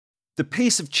The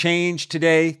pace of change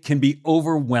today can be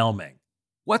overwhelming.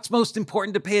 What's most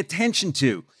important to pay attention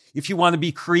to if you want to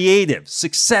be creative,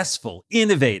 successful,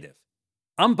 innovative?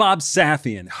 I'm Bob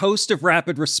Safian, host of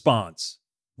Rapid Response.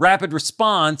 Rapid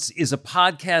Response is a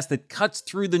podcast that cuts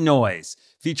through the noise,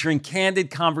 featuring candid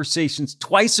conversations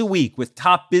twice a week with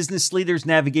top business leaders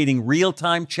navigating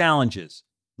real-time challenges.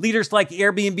 Leaders like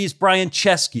Airbnb's Brian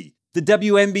Chesky, the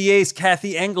WNBA's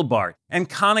Kathy Engelbart, and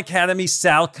Khan Academy's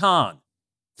Sal Khan.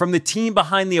 From the team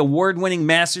behind the award-winning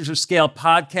Masters of Scale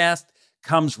podcast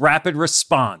comes Rapid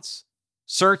Response.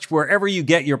 Search wherever you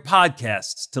get your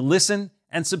podcasts to listen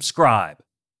and subscribe.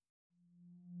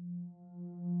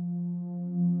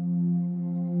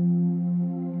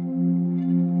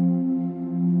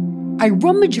 I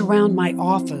rummage around my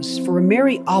office for a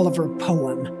Mary Oliver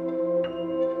poem.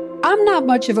 I'm not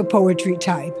much of a poetry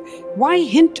type. Why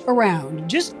hint around?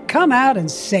 Just come out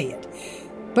and say it.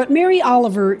 But Mary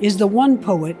Oliver is the one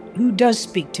poet who does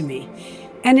speak to me.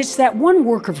 And it's that one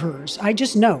work of hers I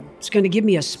just know it's going to give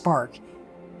me a spark.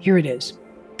 Here it is,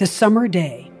 The Summer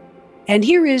Day. And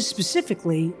here is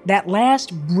specifically that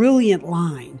last brilliant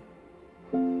line.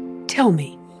 Tell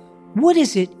me, what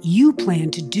is it you plan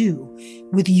to do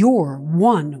with your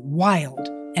one wild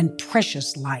and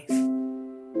precious life?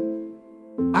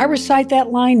 I recite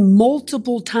that line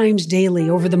multiple times daily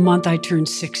over the month I turned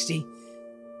 60.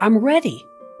 I'm ready.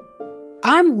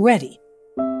 I'm ready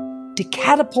to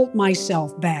catapult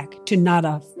myself back to not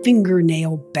a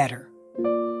fingernail better.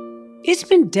 It's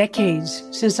been decades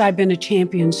since I've been a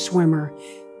champion swimmer,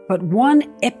 but one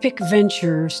epic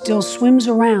venture still swims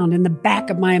around in the back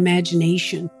of my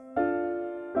imagination.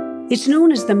 It's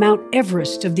known as the Mount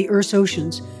Everest of the Earth's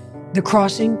oceans, the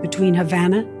crossing between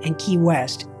Havana and Key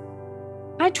West.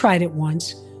 I tried it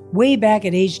once, way back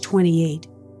at age 28,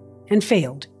 and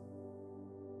failed.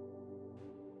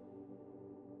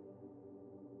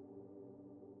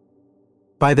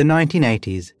 By the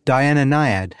 1980s, Diana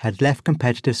Nyad had left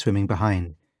competitive swimming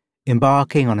behind,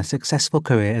 embarking on a successful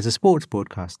career as a sports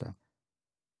broadcaster.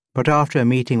 But after a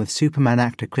meeting with Superman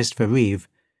actor Christopher Reeve,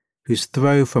 whose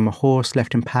throw from a horse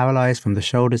left him paralyzed from the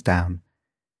shoulders down,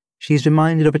 she's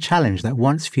reminded of a challenge that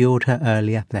once fueled her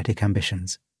early athletic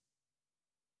ambitions.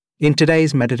 In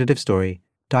today's meditative story,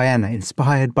 Diana,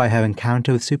 inspired by her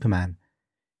encounter with Superman,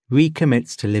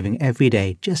 recommits to living every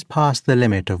day just past the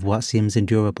limit of what seems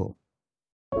endurable.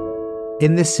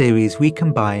 In this series, we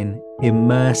combine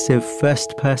immersive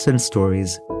first-person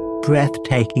stories,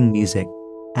 breathtaking music,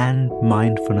 and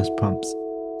mindfulness prompts,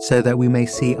 so that we may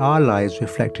see our lives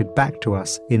reflected back to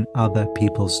us in other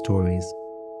people's stories,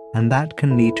 and that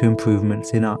can lead to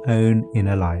improvements in our own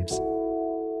inner lives.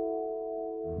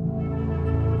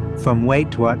 From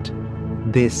Wait What,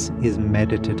 this is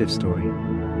Meditative Story.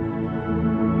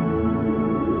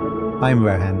 I'm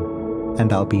Rohan,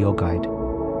 and I'll be your guide.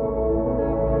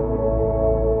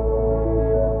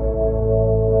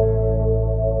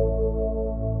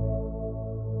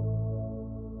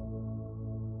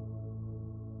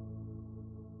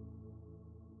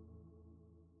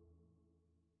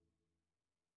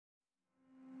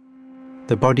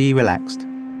 The body relaxed,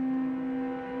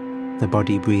 the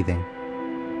body breathing,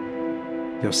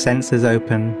 your senses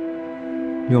open,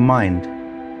 your mind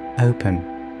open,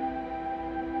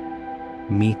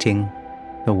 meeting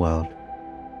the world.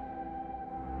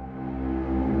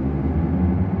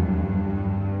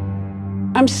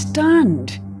 I'm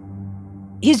stunned.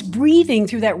 His breathing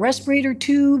through that respirator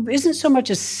tube isn't so much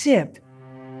a sip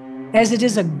as it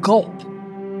is a gulp.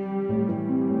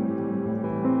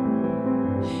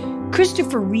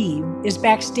 Christopher Reeve is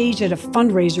backstage at a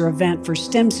fundraiser event for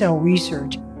stem cell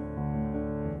research.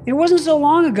 It wasn't so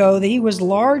long ago that he was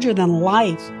larger than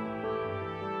life.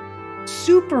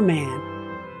 Superman,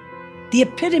 the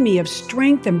epitome of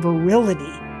strength and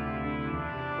virility.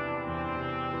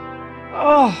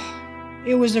 Oh,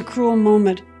 it was a cruel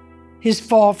moment. His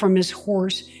fall from his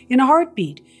horse. In a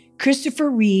heartbeat, Christopher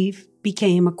Reeve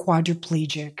became a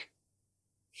quadriplegic.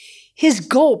 His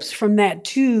gulps from that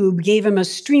tube gave him a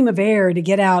stream of air to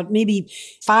get out maybe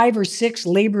 5 or 6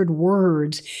 labored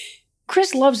words.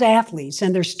 Chris loves athletes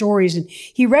and their stories, and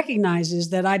he recognizes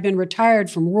that I've been retired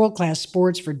from world-class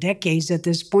sports for decades at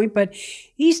this point, but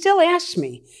he still asks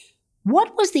me,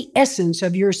 what was the essence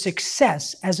of your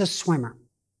success as a swimmer?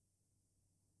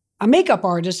 A makeup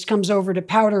artist comes over to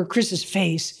powder Chris's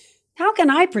face. How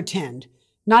can I pretend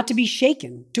not to be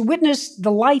shaken, to witness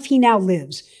the life he now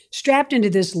lives, strapped into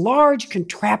this large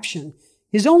contraption,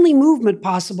 his only movement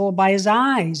possible by his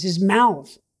eyes, his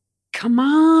mouth? Come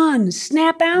on,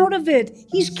 snap out of it.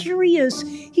 He's curious.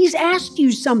 He's asked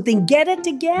you something. Get it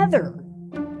together.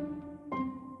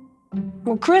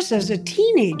 Well, Chris, as a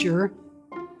teenager,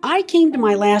 I came to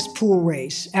my last pool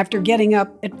race after getting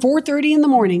up at 4:30 in the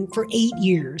morning for 8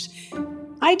 years.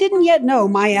 I didn't yet know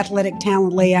my athletic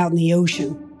talent lay out in the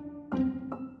ocean.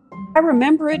 I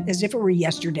remember it as if it were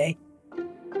yesterday.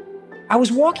 I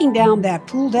was walking down that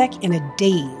pool deck in a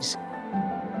daze.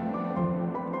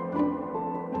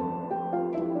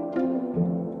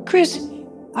 Chris,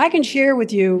 I can share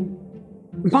with you,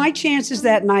 my chances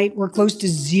that night were close to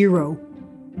zero.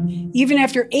 Even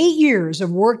after 8 years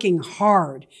of working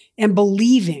hard and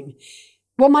believing.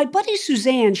 Well, my buddy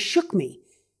Suzanne shook me.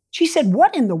 She said,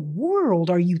 "What in the world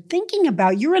are you thinking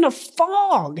about? You're in a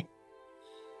fog."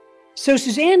 So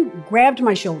Suzanne grabbed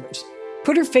my shoulders,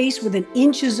 put her face within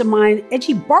inches of mine, and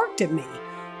she barked at me.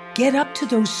 Get up to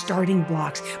those starting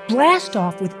blocks. Blast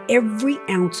off with every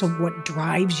ounce of what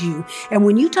drives you. And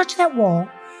when you touch that wall,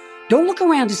 don't look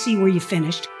around to see where you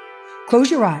finished. Close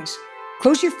your eyes.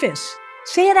 Close your fists.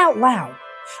 Say it out loud.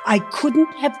 I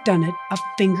couldn't have done it a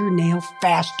fingernail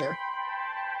faster.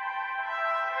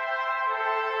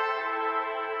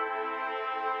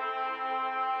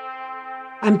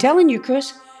 I'm telling you,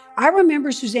 Chris, I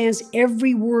remember Suzanne's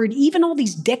every word, even all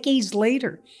these decades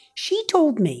later. She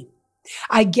told me,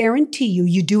 I guarantee you,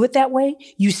 you do it that way,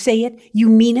 you say it, you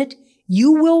mean it,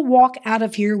 you will walk out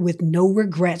of here with no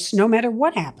regrets, no matter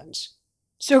what happens.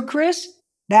 So, Chris,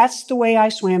 that's the way I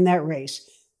swam that race,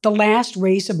 the last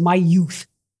race of my youth.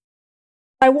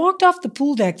 I walked off the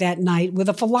pool deck that night with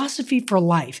a philosophy for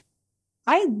life.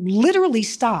 I literally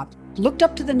stopped, looked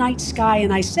up to the night sky,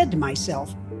 and I said to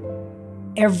myself,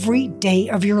 every day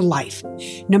of your life,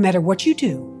 no matter what you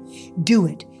do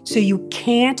it so you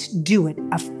can't do it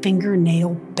a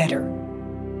fingernail better.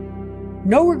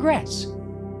 No regrets.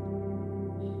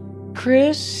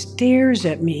 Chris stares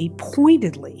at me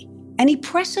pointedly, and he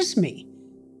presses me.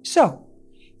 So,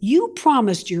 you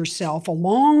promised yourself a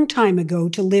long time ago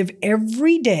to live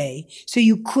every day so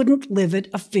you couldn't live it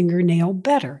a fingernail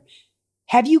better.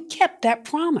 Have you kept that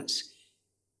promise?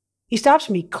 He stops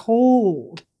me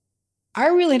cold. I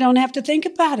really don't have to think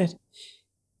about it.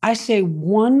 I say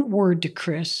one word to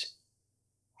Chris.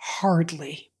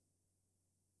 Hardly.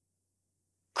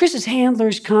 Chris's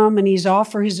handlers come and he's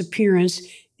off for his appearance,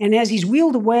 and as he's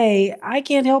wheeled away, I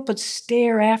can't help but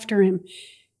stare after him,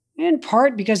 in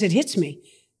part because it hits me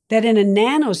that in a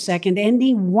nanosecond,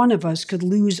 any one of us could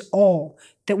lose all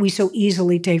that we so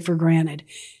easily take for granted.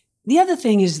 The other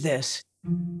thing is this.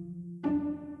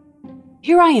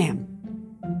 Here I am,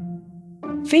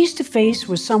 face to face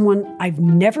with someone I've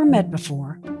never met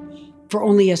before for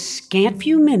only a scant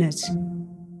few minutes,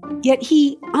 yet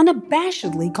he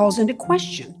unabashedly calls into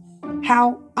question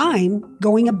how I'm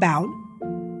going about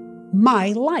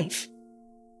my life.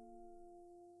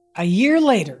 A year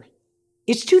later,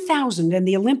 it's 2000 and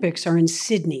the Olympics are in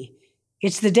Sydney.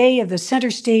 It's the day of the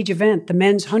center stage event, the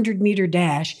men's 100-meter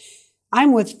dash.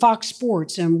 I'm with Fox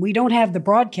Sports, and we don't have the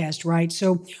broadcast rights,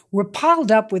 so we're piled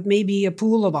up with maybe a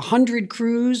pool of 100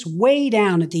 crews way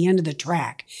down at the end of the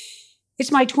track.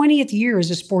 It's my 20th year as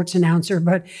a sports announcer,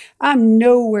 but I'm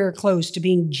nowhere close to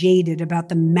being jaded about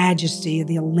the majesty of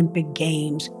the Olympic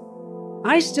Games.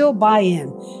 I still buy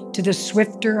in to the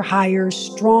swifter, higher,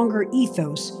 stronger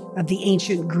ethos of the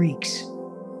ancient Greeks.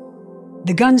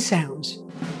 The gun sounds.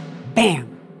 Bam!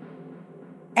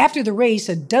 After the race,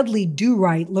 a Dudley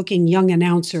Do-Right-looking young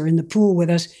announcer in the pool with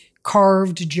us,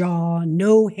 carved jaw,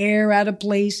 no hair out of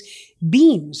place,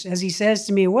 beams as he says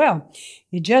to me, "Well,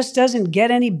 it just doesn't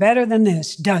get any better than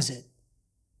this, does it?"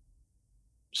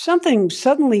 Something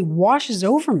suddenly washes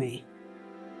over me.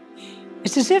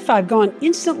 It's as if I've gone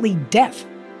instantly deaf.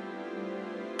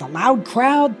 The loud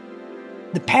crowd,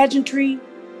 the pageantry,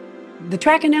 the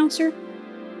track announcer,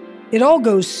 it all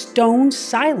goes stone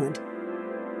silent.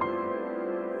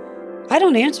 I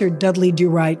don't answer Dudley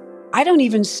Do-Right. I don't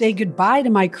even say goodbye to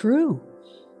my crew.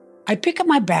 I pick up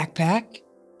my backpack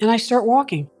and I start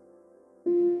walking.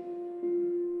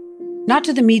 Not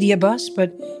to the media bus,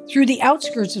 but through the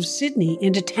outskirts of Sydney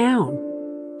into town.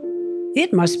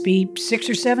 It must be 6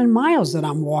 or 7 miles that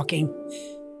I'm walking.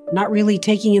 Not really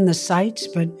taking in the sights,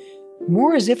 but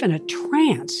more as if in a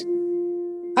trance.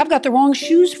 I've got the wrong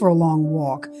shoes for a long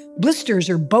walk. Blisters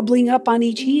are bubbling up on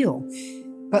each heel.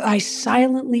 But I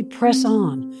silently press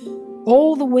on,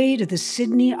 all the way to the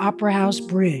Sydney Opera House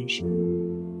Bridge.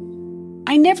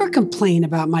 I never complain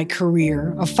about my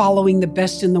career of following the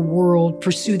best in the world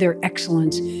pursue their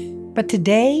excellence. But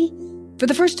today, for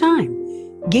the first time,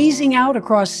 gazing out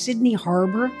across Sydney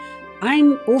Harbor,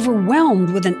 I'm overwhelmed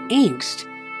with an angst.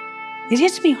 It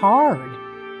hits me hard.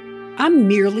 I'm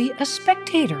merely a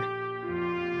spectator.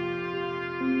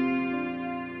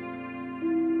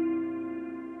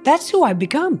 That's who I've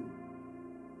become.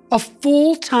 a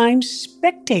full-time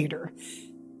spectator.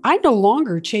 I no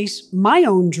longer chase my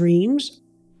own dreams.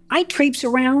 I traipse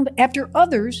around after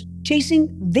others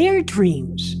chasing their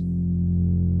dreams.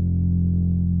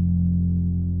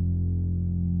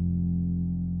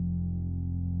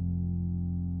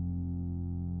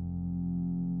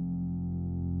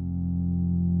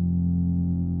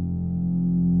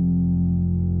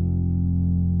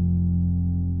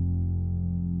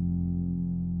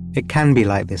 It can be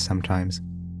like this sometimes,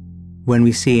 when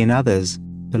we see in others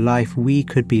the life we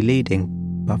could be leading,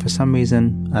 but for some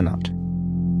reason are not.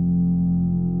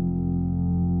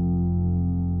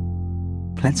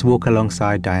 Let's walk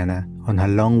alongside Diana on her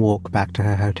long walk back to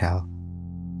her hotel.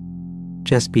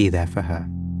 Just be there for her.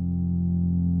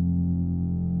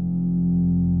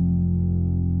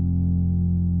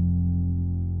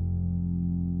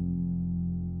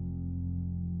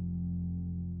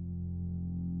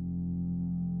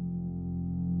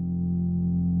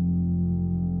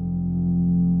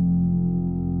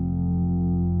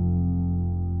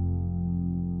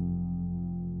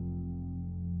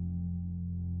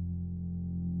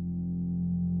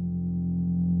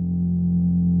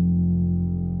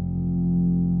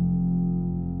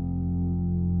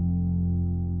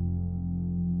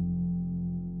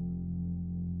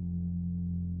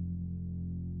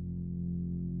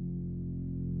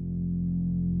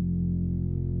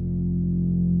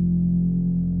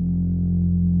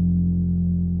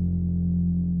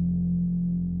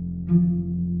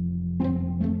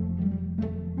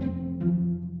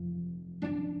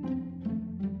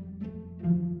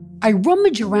 I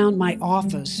rummage around my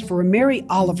office for a Mary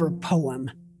Oliver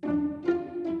poem.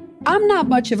 I'm not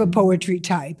much of a poetry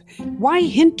type. Why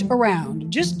hint around?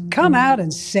 Just come out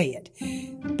and say it.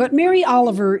 But Mary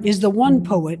Oliver is the one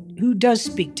poet who does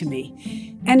speak to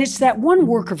me. And it's that one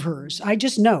work of hers I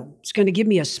just know it's going to give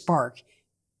me a spark.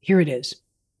 Here it is,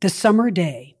 The Summer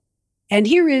Day. And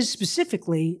here is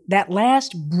specifically that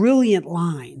last brilliant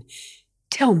line.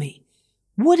 Tell me,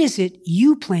 what is it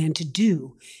you plan to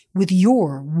do with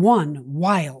your one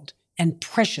wild and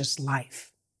precious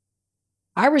life?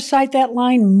 I recite that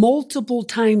line multiple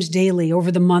times daily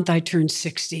over the month I turned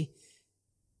 60.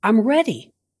 I'm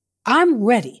ready. I'm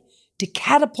ready to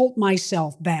catapult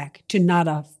myself back to not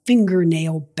a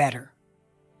fingernail better.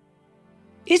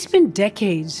 It's been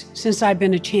decades since I've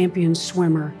been a champion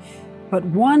swimmer, but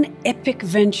one epic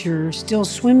venture still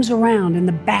swims around in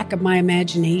the back of my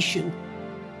imagination.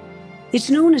 It's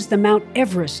known as the Mount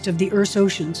Everest of the Earth's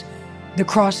oceans, the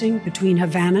crossing between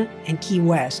Havana and Key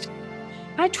West.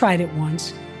 I tried it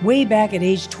once, way back at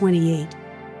age 28,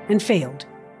 and failed.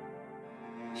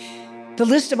 The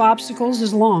list of obstacles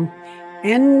is long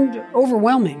and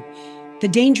overwhelming. The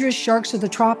dangerous sharks of the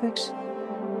tropics,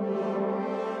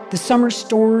 the summer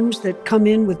storms that come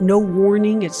in with no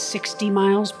warning at 60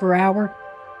 miles per hour,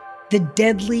 the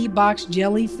deadly box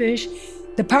jellyfish,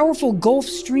 the powerful Gulf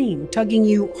Stream tugging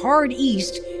you hard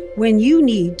east when you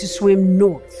need to swim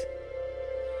north.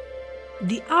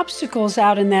 The obstacles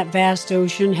out in that vast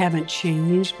ocean haven't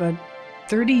changed, but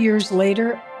 30 years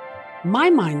later, my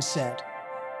mindset,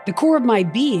 the core of my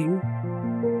being,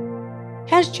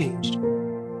 has changed.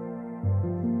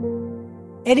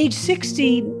 At age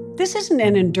 60, this isn't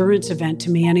an endurance event to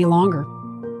me any longer.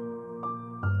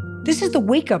 This is the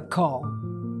wake-up call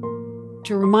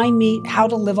to remind me how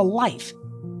to live a life.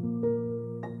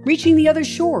 Reaching the other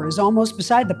shore is almost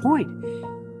beside the point.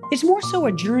 It's more so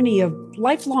a journey of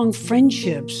lifelong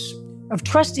friendships, of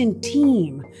trust in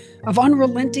team, of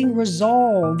unrelenting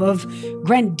resolve, of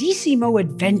grandissimo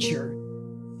adventure.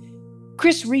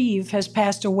 Chris Reeve has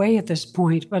passed away at this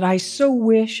point, but I so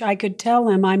wish I could tell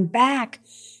him I'm back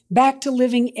to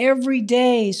living every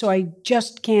day, so I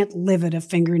just can't live it a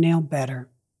fingernail better.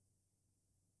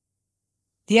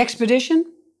 The expedition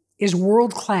is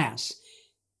world class.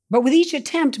 But with each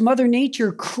attempt, Mother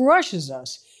Nature crushes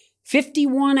us.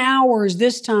 51 hours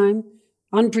this time.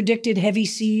 Unpredicted heavy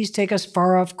seas take us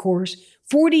far off course.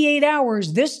 48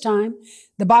 hours this time.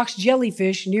 The box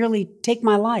jellyfish nearly take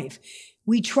my life.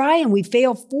 We try and we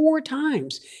fail 4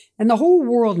 times. And the whole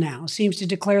world now seems to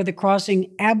declare the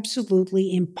crossing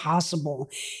absolutely impossible.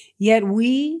 Yet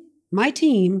we, my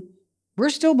team, we're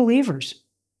still believers.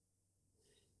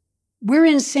 We're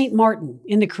in St. Martin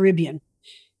in the Caribbean.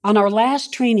 On our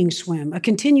last training swim, a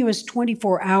continuous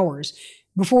 24 hours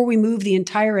before we move the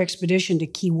entire expedition to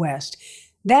Key West.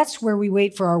 That's where we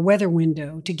wait for our weather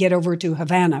window to get over to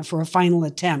Havana for a final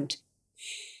attempt.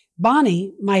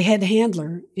 Bonnie, my head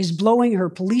handler, is blowing her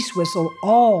police whistle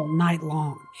all night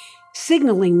long,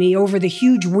 signaling me over the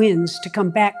huge winds to come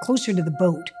back closer to the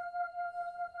boat.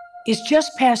 It's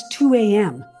just past 2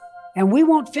 a.m., and we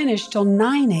won't finish till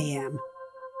 9 a.m.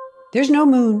 There's no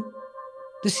moon.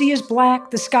 The sea is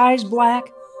black. The sky is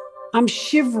black. I'm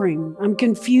shivering. I'm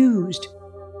confused.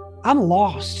 I'm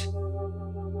lost.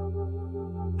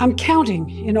 I'm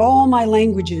counting in all my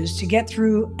languages to get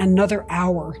through another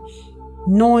hour.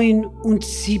 79,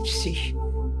 98,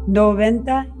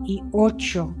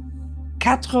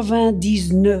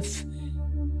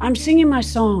 99. I'm singing my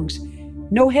songs.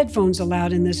 No headphones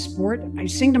allowed in this sport. I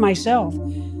sing to myself.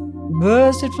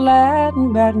 Busted flat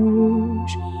in Baton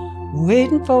Rouge,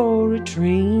 waiting for a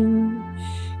train.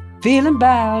 Feeling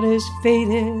about as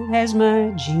faded as my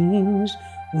jeans.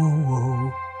 Whoa,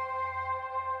 whoa.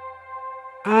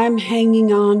 I'm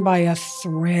hanging on by a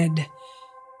thread.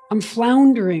 I'm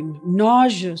floundering,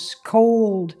 nauseous,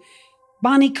 cold.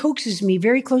 Bonnie coaxes me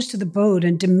very close to the boat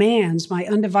and demands my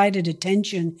undivided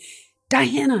attention.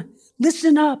 Diana,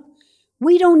 listen up.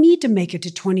 We don't need to make it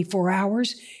to 24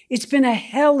 hours. It's been a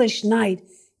hellish night,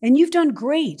 and you've done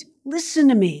great. Listen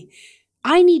to me.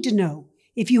 I need to know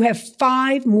if you have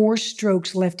 5 more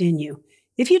strokes left in you.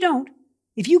 If you don't,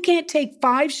 if you can't take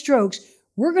 5 strokes,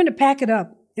 we're going to pack it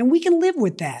up, and we can live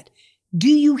with that. Do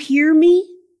you hear me?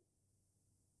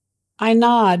 I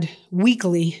nod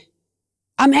weakly.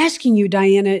 I'm asking you,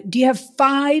 Diana, do you have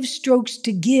 5 strokes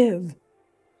to give?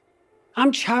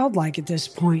 I'm childlike at this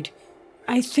point.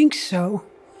 I think so.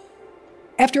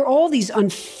 After all these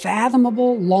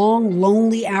unfathomable, long,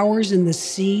 lonely hours in the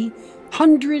sea,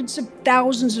 hundreds of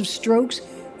thousands of strokes,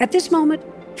 at this moment,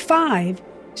 5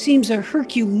 seems a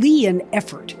Herculean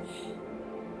effort.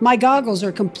 My goggles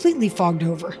are completely fogged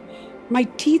over. My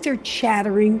teeth are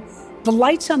chattering. The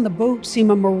lights on the boat seem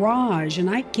a mirage, and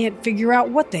I can't figure out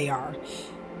what they are.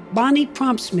 Bonnie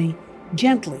prompts me,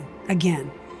 gently,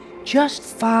 again. Just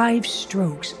 5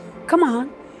 strokes. Come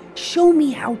on, show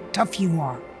me how tough you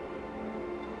are.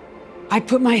 I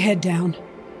put my head down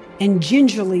and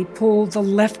gingerly pull the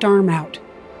left arm out.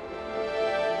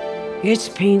 It's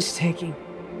painstaking.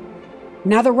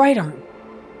 Now the right arm.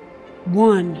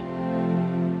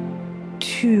 1,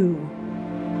 2,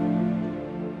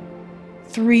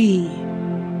 3,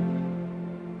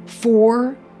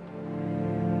 4,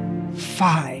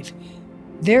 5.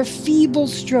 They're feeble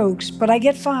strokes, but I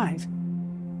get 5.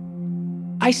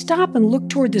 I stop and look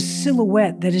toward the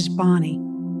silhouette that is Bonnie.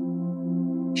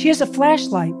 She has a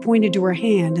flashlight pointed to her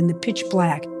hand in the pitch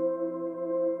black.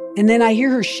 And then I hear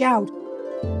her shout,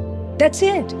 "That's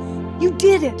it! You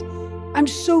did it! I'm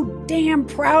so damn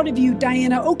proud of you,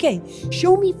 Diana. Okay,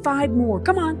 show me 5 more.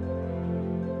 Come on.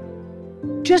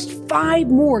 Just 5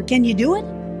 more. Can you do it?"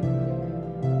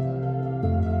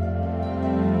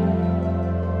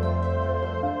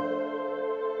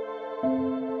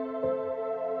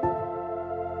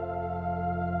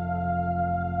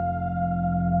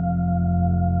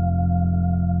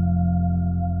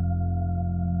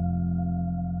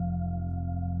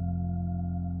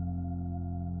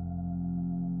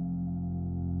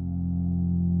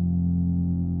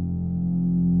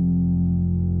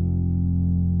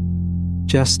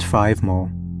 Just 5 more.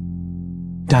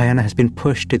 Diana has been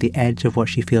pushed to the edge of what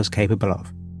she feels capable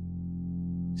of.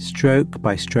 Stroke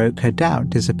by stroke, her doubt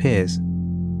disappears.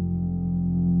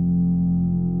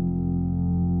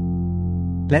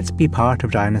 Let's be part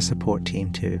of Diana's support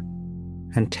team too,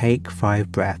 and take 5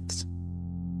 breaths,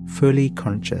 fully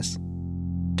conscious,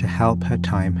 to help her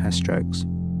time her strokes.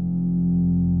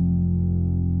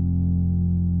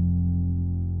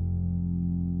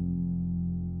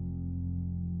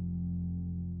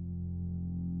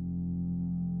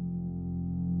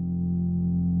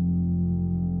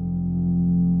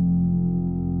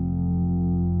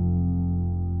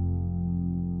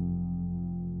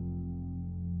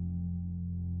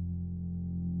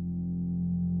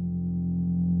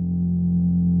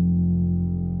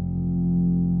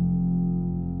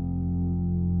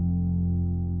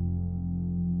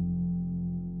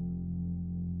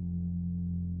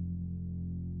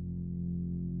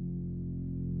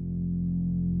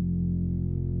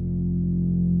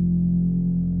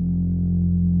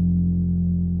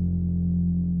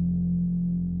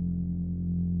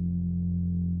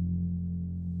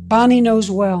 Bonnie knows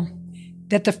well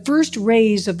that the first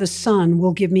rays of the sun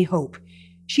will give me hope.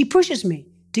 She pushes me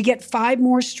to get 5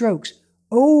 more strokes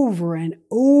over and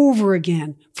over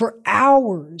again for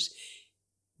hours.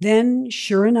 Then,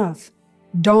 sure enough,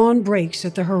 dawn breaks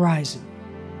at the horizon.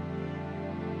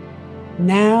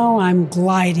 Now I'm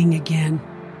gliding again.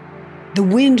 The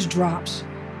wind drops.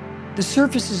 The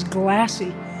surface is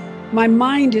glassy. My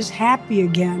mind is happy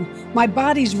again. My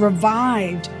body's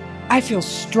revived. I feel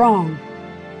strong.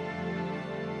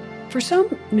 For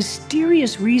some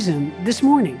mysterious reason, this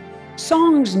morning,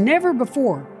 songs never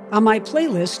before on my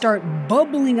playlist start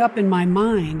bubbling up in my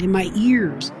mind, in my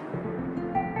ears.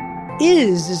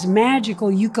 is his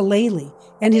magical ukulele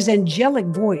and his angelic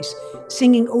voice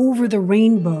singing over the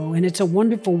rainbow, and It's a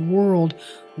Wonderful World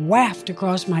waft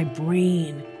across my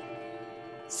brain.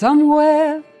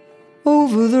 Somewhere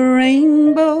over the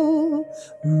rainbow.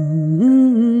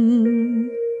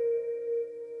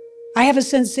 I have a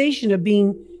sensation of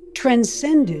being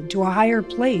transcended to a higher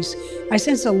place. I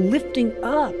sense a lifting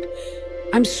up.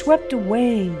 I'm swept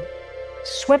away,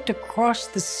 swept across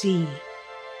the sea.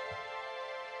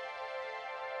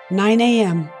 9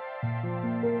 a.m.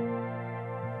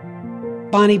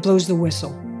 Bonnie blows the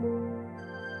whistle.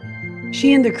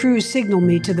 She and the crew signal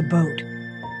me to the boat.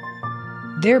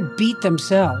 They're beat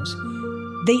themselves.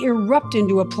 They erupt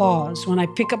into applause when I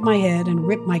pick up my head and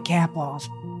rip my cap off.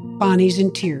 Bonnie's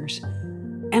in tears.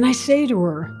 And I say to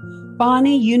her,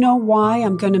 Bonnie, you know why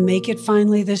I'm going to make it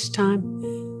finally this time?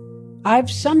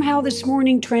 I've somehow this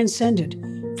morning transcended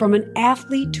from an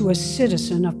athlete to a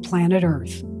citizen of planet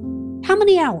Earth. How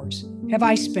many hours have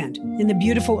I spent in the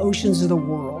beautiful oceans of the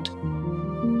world?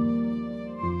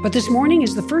 But this morning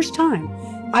is the first time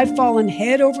I've fallen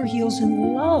head over heels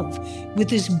in love with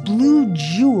this blue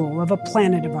jewel of a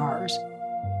planet of ours.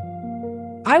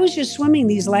 I was just swimming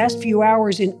these last few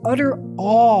hours in utter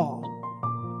awe.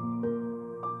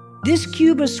 This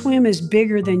Cuba swim is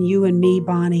bigger than you and me,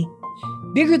 Bonnie.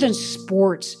 Bigger than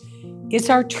sports. It's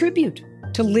our tribute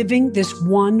to living this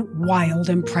one wild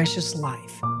and precious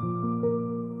life.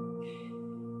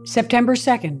 September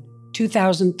 2nd,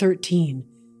 2013.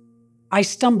 I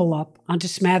stumble up onto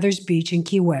Smathers Beach in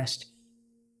Key West.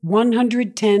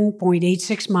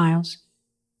 110.86 miles,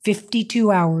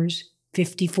 52 hours,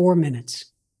 54 minutes.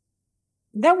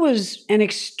 That was an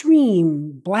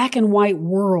extreme black and white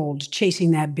world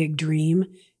chasing that big dream.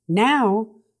 Now,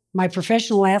 my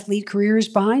professional athlete career is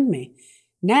behind me.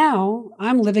 Now,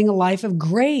 I'm living a life of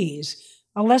grays,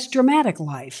 a less dramatic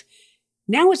life.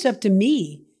 Now it's up to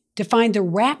me to find the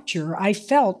rapture I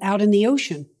felt out in the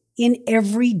ocean, in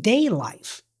everyday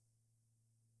life.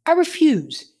 I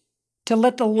refuse to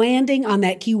let the landing on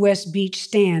that Key West beach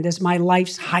stand as my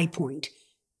life's high point.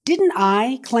 Didn't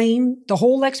I claim the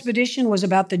whole expedition was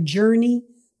about the journey,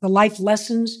 the life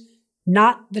lessons,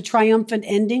 not the triumphant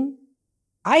ending?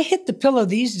 I hit the pillow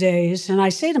these days and I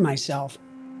say to myself,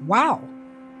 wow,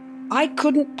 I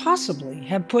couldn't possibly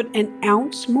have put an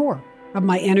ounce more of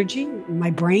my energy,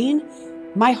 my brain,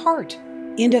 my heart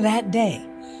into that day.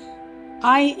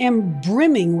 I am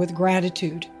brimming with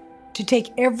gratitude to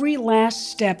take every last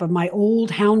step of my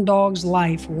old hound dog's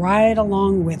life right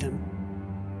along with him.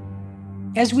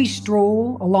 As we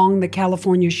stroll along the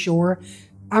California shore,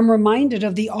 I'm reminded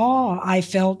of the awe I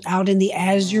felt out in the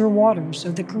azure waters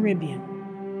of the Caribbean.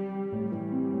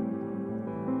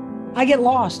 I get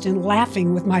lost in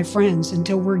laughing with my friends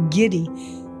until we're giddy,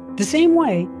 the same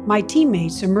way my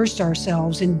teammates immersed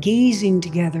ourselves in gazing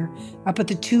together up at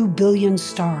the 2 billion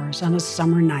stars on a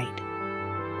summer night.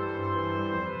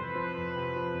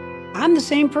 I'm the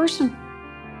same person.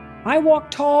 I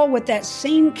walk tall with that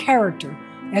same character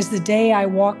as the day I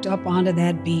walked up onto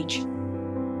that beach.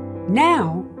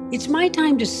 Now, it's my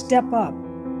time to step up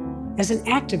as an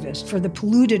activist for the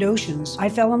polluted oceans I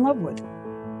fell in love with.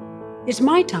 It's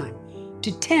my time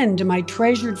to tend to my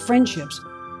treasured friendships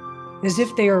as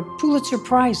if they are Pulitzer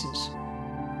Prizes.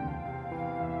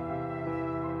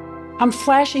 I'm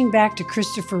flashing back to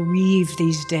Christopher Reeve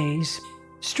these days.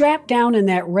 Strapped down in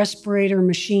that respirator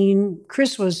machine,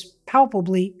 Chris was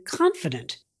palpably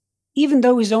confident. Even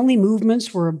though his only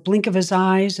movements were a blink of his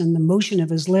eyes and the motion of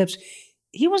his lips,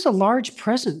 he was a large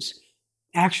presence.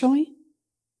 Actually,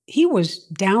 he was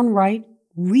downright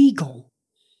regal.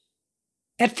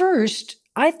 At first,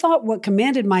 I thought what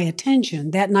commanded my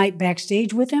attention that night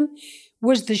backstage with him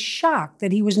was the shock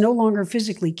that he was no longer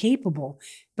physically capable.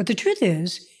 But the truth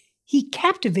is, he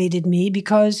captivated me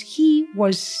because he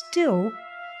was still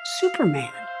Superman.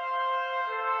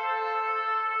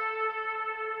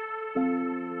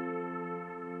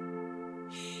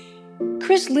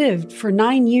 Chris lived for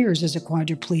 9 years as a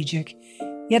quadriplegic,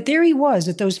 yet there he was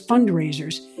at those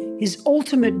fundraisers, his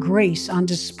ultimate grace on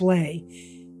display,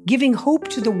 giving hope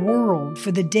to the world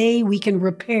for the day we can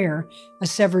repair a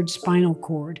severed spinal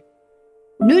cord,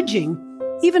 nudging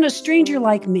even a stranger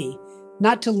like me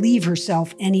not to leave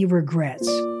herself any regrets.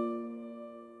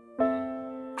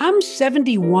 I'm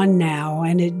 71 now,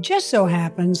 and it just so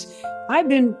happens I've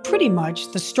been pretty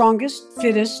much the strongest,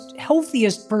 fittest,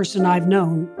 healthiest person I've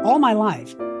known all my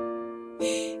life.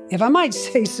 If I might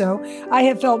say so, I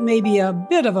have felt maybe a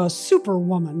bit of a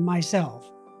superwoman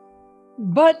myself.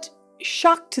 But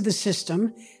shocked to the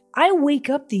system, I wake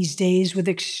up these days with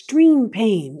extreme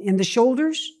pain in the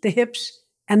shoulders, the hips,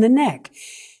 and the neck.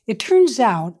 It turns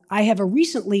out I have a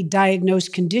recently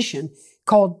diagnosed condition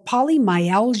called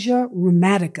polymyalgia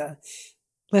rheumatica.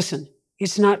 Listen,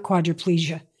 it's not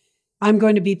quadriplegia. I'm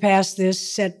going to be past this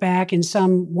setback in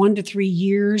some 1 to 3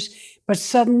 years, but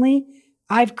suddenly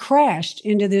I've crashed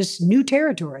into this new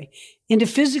territory, into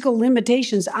physical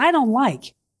limitations I don't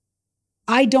like.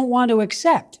 I don't want to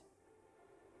accept.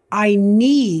 I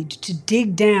need to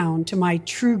dig down to my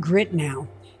true grit now,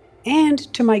 and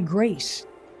to my grace.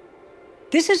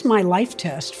 This is my life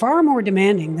test, far more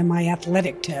demanding than my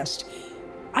athletic test.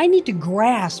 I need to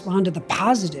grasp onto the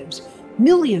positives.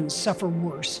 Millions suffer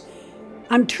worse.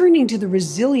 I'm turning to the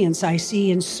resilience I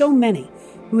see in so many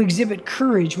who exhibit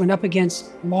courage when up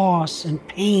against loss and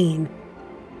pain.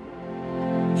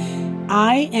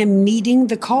 I am meeting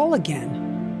the call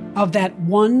again of that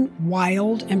one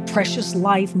wild and precious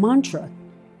life mantra.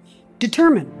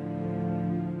 Determined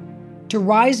to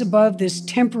rise above this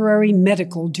temporary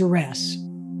medical duress.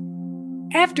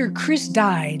 After Chris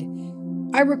died,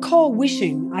 I recall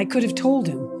wishing I could have told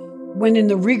him, when in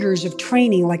the rigors of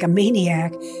training like a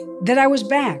maniac, that I was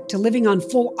back to living on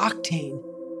full octane.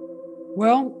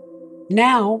 Well,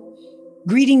 now,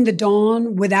 greeting the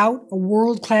dawn without a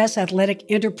world-class athletic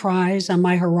enterprise on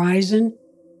my horizon,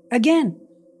 again,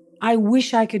 I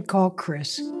wish I could call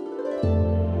Chris.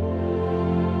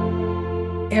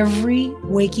 Every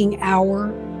waking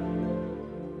hour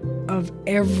of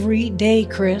every day,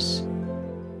 Chris.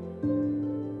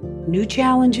 New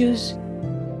challenges,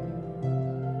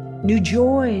 new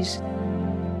joys.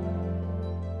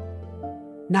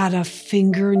 Not a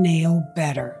fingernail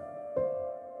better.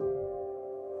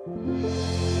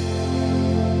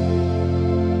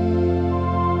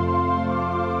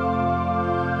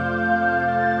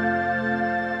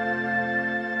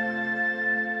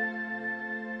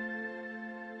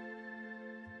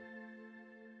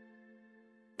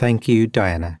 Thank you,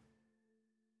 Diana.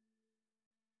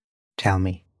 Tell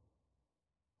me,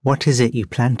 what is it you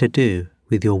plan to do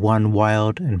with your one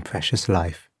wild and precious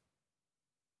life?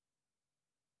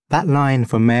 That line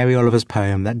from Mary Oliver's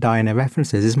poem that Diana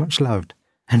references is much loved,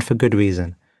 and for good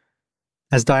reason.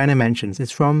 As Diana mentions,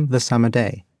 it's from The Summer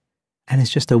Day, and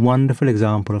it's just a wonderful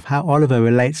example of how Oliver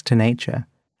relates to nature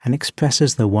and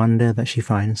expresses the wonder that she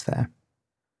finds there.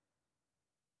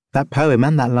 That poem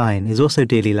and that line is also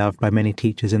dearly loved by many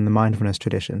teachers in the mindfulness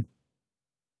tradition.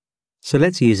 So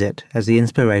let's use it as the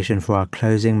inspiration for our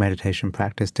closing meditation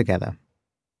practice together.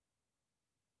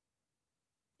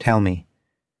 Tell me,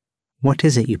 what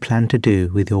is it you plan to do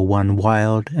with your one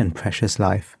wild and precious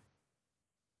life?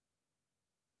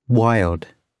 Wild.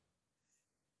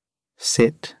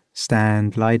 Sit,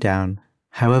 stand, lie down,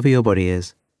 however your body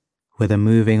is, whether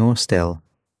moving or still,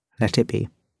 let it be.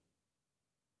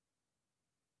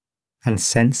 And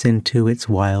sense into its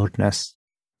wildness.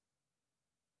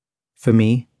 For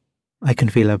me, I can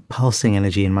feel a pulsing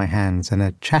energy in my hands and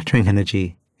a chattering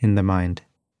energy in the mind.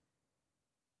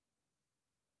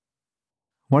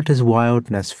 What does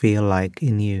wildness feel like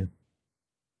in you?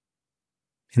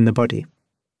 In the body?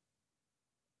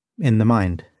 In the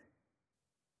mind?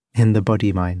 In the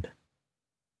body-mind?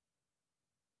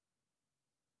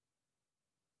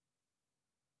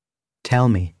 Tell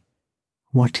me,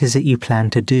 what is it you plan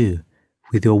to do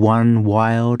with your one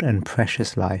wild and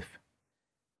precious life?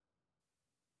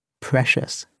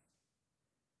 Precious.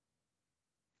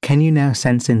 Can you now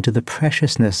sense into the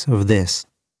preciousness of this?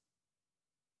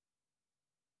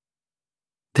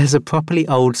 There's a properly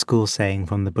old school saying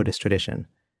from the Buddhist tradition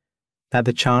that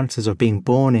the chances of being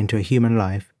born into a human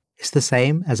life is the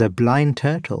same as a blind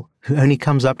turtle who only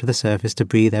comes up to the surface to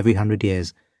breathe every 100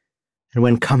 years, and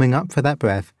when coming up for that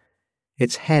breath,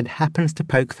 its head happens to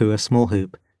poke through a small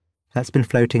hoop that's been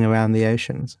floating around the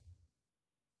oceans.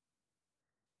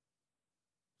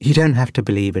 You don't have to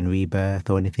believe in rebirth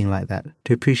or anything like that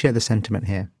to appreciate the sentiment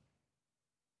here.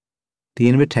 The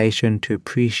invitation to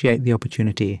appreciate the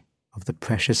opportunity of the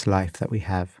precious life that we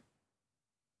have.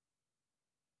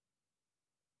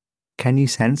 Can you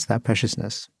sense that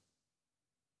preciousness?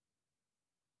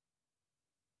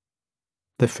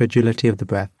 The fragility of the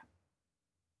breath.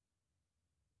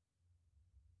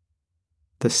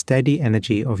 The steady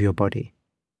energy of your body.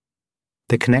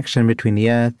 The connection between the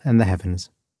earth and the heavens.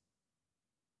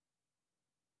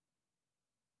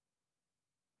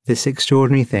 This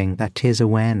extraordinary thing that is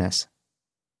awareness,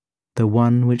 the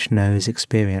one which knows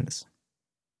experience.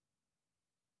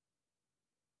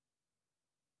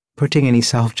 Putting any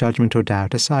self-judgment or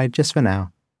doubt aside just for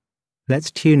now,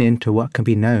 let's tune in to what can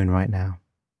be known right now.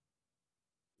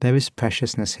 There is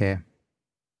preciousness here.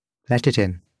 Let it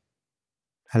in.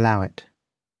 Allow it.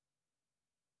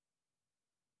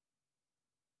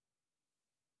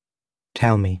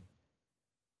 Tell me,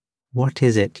 What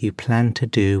is it you plan to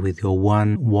do with your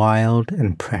one wild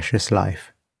and precious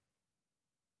life?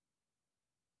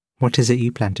 What is it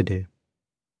you plan to do?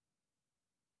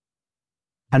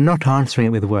 And not answering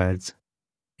it with words.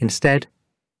 Instead,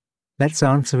 let's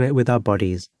answer it with our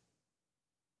bodies.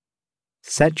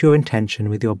 Set your intention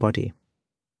with your body.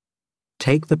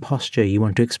 Take the posture you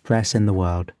want to express in the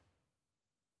world.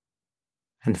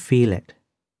 And feel it.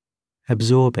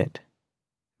 Absorb it.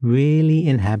 Really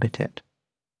inhabit it.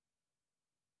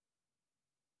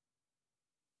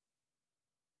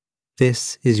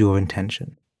 This is your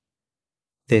intention.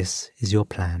 This is your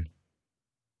plan.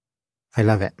 I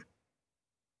love it.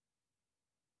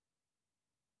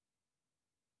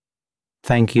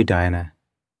 Thank you, Diana.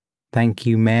 Thank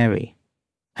you, Mary.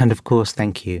 And of course,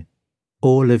 thank you,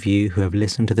 all of you who have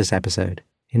listened to this episode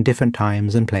in different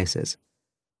times and places,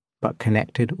 but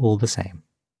connected all the same.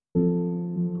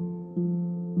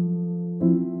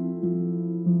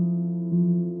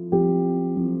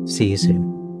 See you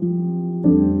soon.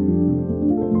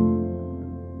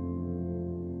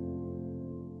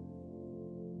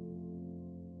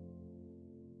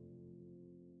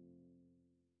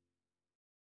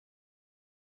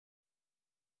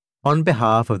 On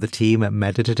behalf of the team at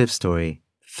Meditative Story,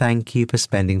 thank you for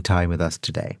spending time with us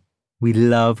today. We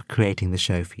love creating the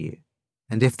show for you.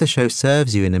 And if the show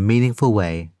serves you in a meaningful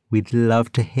way, we'd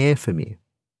love to hear from you.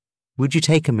 Would you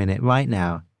take a minute right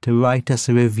now to write us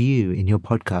a review in your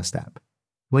podcast app?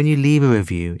 When you leave a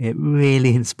review, it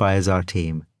really inspires our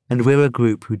team, and we're a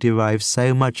group who derive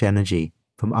so much energy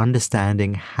from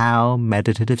understanding how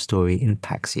Meditative Story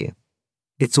impacts you.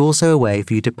 It's also a way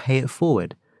for you to pay it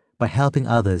forward by helping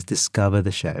others discover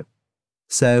the show.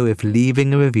 So if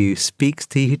leaving a review speaks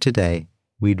to you today,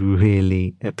 we'd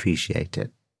really appreciate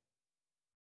it.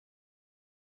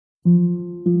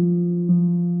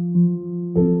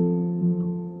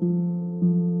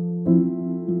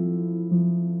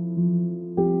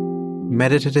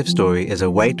 Meditative Story is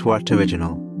a Wait What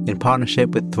original in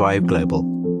partnership with Thrive Global.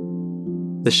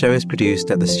 The show is produced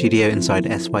at the studio inside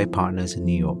SY Partners in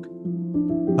New York.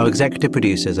 Our executive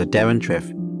producers are Darren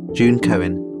Triff, June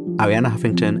Cohen, Ariana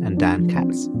Huffington, and Dan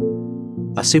Katz.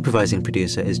 Our supervising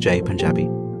producer is Jay Punjabi.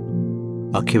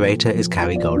 Our curator is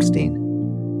Carrie Goldstein.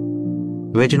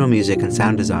 Original music and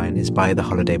sound design is by the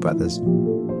Holiday Brothers.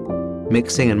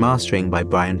 Mixing and mastering by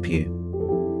Brian Pugh.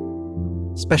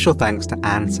 Special thanks to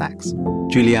Anne Sachs,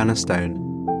 Juliana Stone,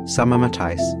 Summer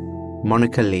Matthijs,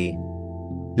 Monica Lee,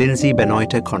 Lindsay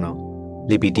Benoit O'Connell,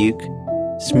 Libby Duke,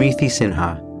 Smriti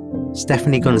Sinha,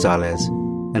 Stephanie Gonzalez,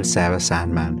 and Sarah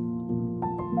Sandman.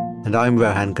 And I'm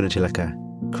Rohan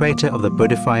Gunatilaka, creator of the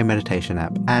Buddhify meditation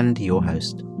app and your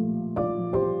host.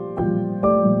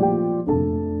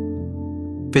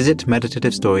 Visit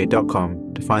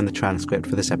meditativestory.com to find the transcript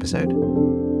for this episode.